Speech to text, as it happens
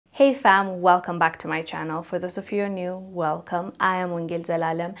Hey fam, welcome back to my channel. For those of you who are new, welcome. I am Wongel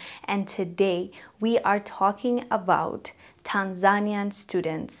Zelalem, and today we are talking about Tanzanian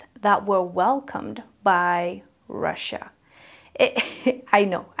students that were welcomed by Russia. I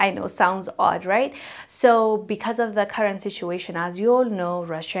know, sounds odd, right? So because of the current situation, as you all know,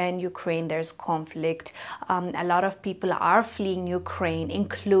 Russia and Ukraine, there's conflict. A lot of people are fleeing Ukraine,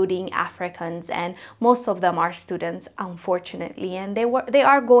 including Africans, and most of them are students, unfortunately, and they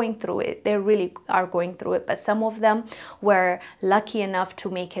are going through it. They really are going through it, but some of them were lucky enough to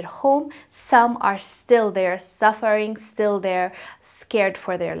make it home. Some are still there, suffering, still there, scared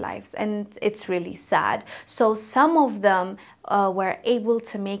for their lives, and it's really sad. So some of them were able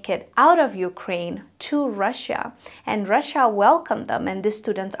to make it out of Ukraine to Russia, and Russia welcomed them, and these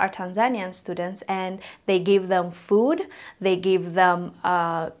students are Tanzanian students, and they gave them food, they gave them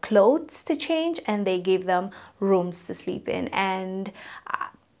clothes to change, and they gave them rooms to sleep in. And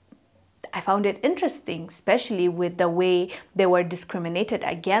I found it interesting, especially with the way they were discriminated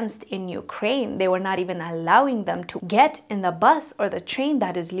against in Ukraine. They were not even allowing them to get in the bus or the train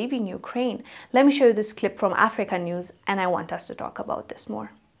that is leaving Ukraine. Let me show you this clip from Africa News, and I want us to talk about this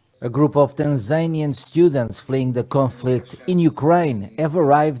more. A group of Tanzanian students fleeing the conflict in Ukraine have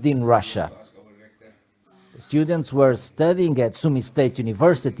arrived in Russia. The students were studying at Sumy State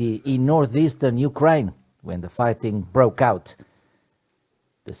University in northeastern Ukraine when the fighting broke out.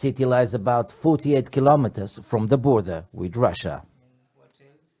 The city lies about 48 kilometers from the border with Russia.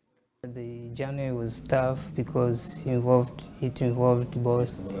 The journey was tough because it involved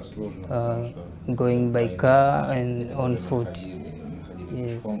both going by car and on foot.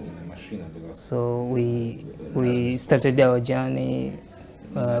 Yes. So we started our journey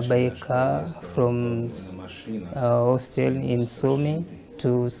by car from our hostel in Sumy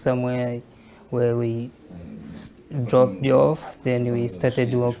to somewhere where we dropped off. Then we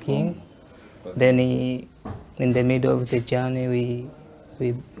started walking. Then in the middle of the journey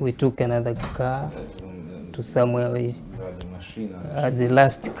we took another car to somewhere the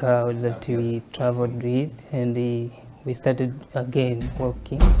last car that we traveled with, and we started again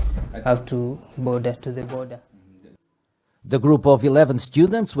walking up to the border. The group of 11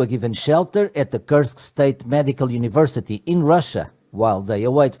 students were given shelter at the Kursk State Medical University in Russia while they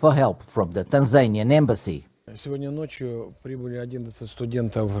await for help from the Tanzanian embassy. Сегодня ночью прибыли 11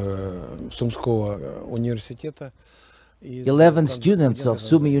 студентов Сумского университета. 11 students of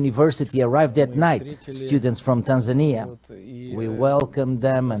Sumy University arrived at night, students from Tanzania. We welcomed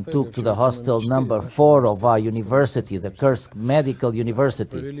them and took to the hostel number 4 of our university, the Kursk Medical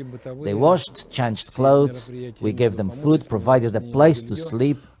University. They washed, changed clothes, we gave them food, provided a place to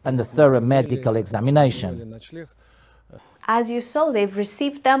sleep and a thorough medical examination. As you saw, they've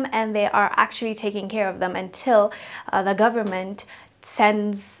received them and they are actually taking care of them until the government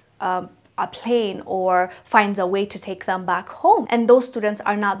sends a plane or finds a way to take them back home. And those students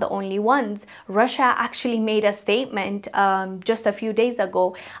are not the only ones. Russia actually made a statement just a few days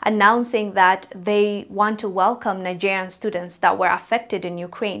ago announcing that they want to welcome Nigerian students that were affected in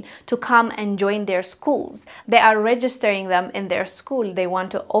Ukraine to come and join their schools. They are registering them in their school. They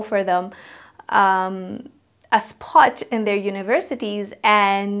want to offer them a spot in their universities,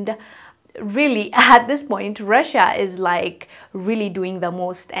 and really at this point Russia is like really doing the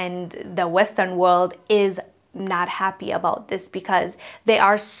most, and the Western world is not happy about this because they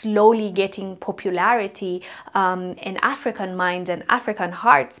are slowly getting popularity in African minds and African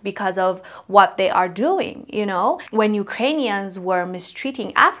hearts because of what they are doing. You know, when Ukrainians were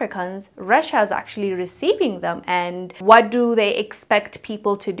mistreating Africans, Russia is actually receiving them, and what do they expect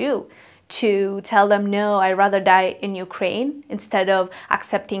people to do? To tell them, no, I'd rather die in Ukraine instead of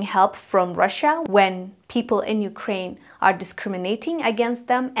accepting help from Russia, when people in Ukraine are discriminating against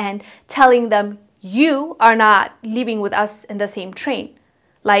them and telling them, you are not living with us in the same train.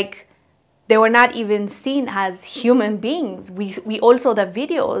 Like, they were not even seen as human beings. We also the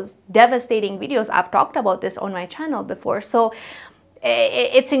videos, devastating videos. I've talked about this on my channel before. So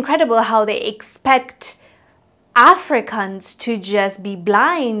it's incredible how they expect Africans to just be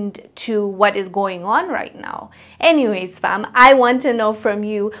blind to what is going on right now. Anyways, fam, I want to know from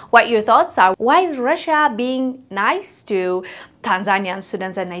you what your thoughts are. Why is Russia being nice to Tanzanian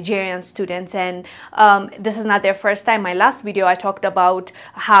students and Nigerian students? And this is not their first time. My last video, I talked about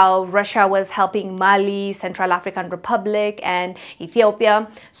how Russia was helping Mali, Central African Republic, and Ethiopia.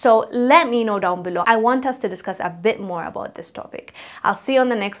 So let me know down below. I want us to discuss a bit more about this topic. I'll see you on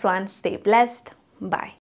the next one. Stay blessed. Bye.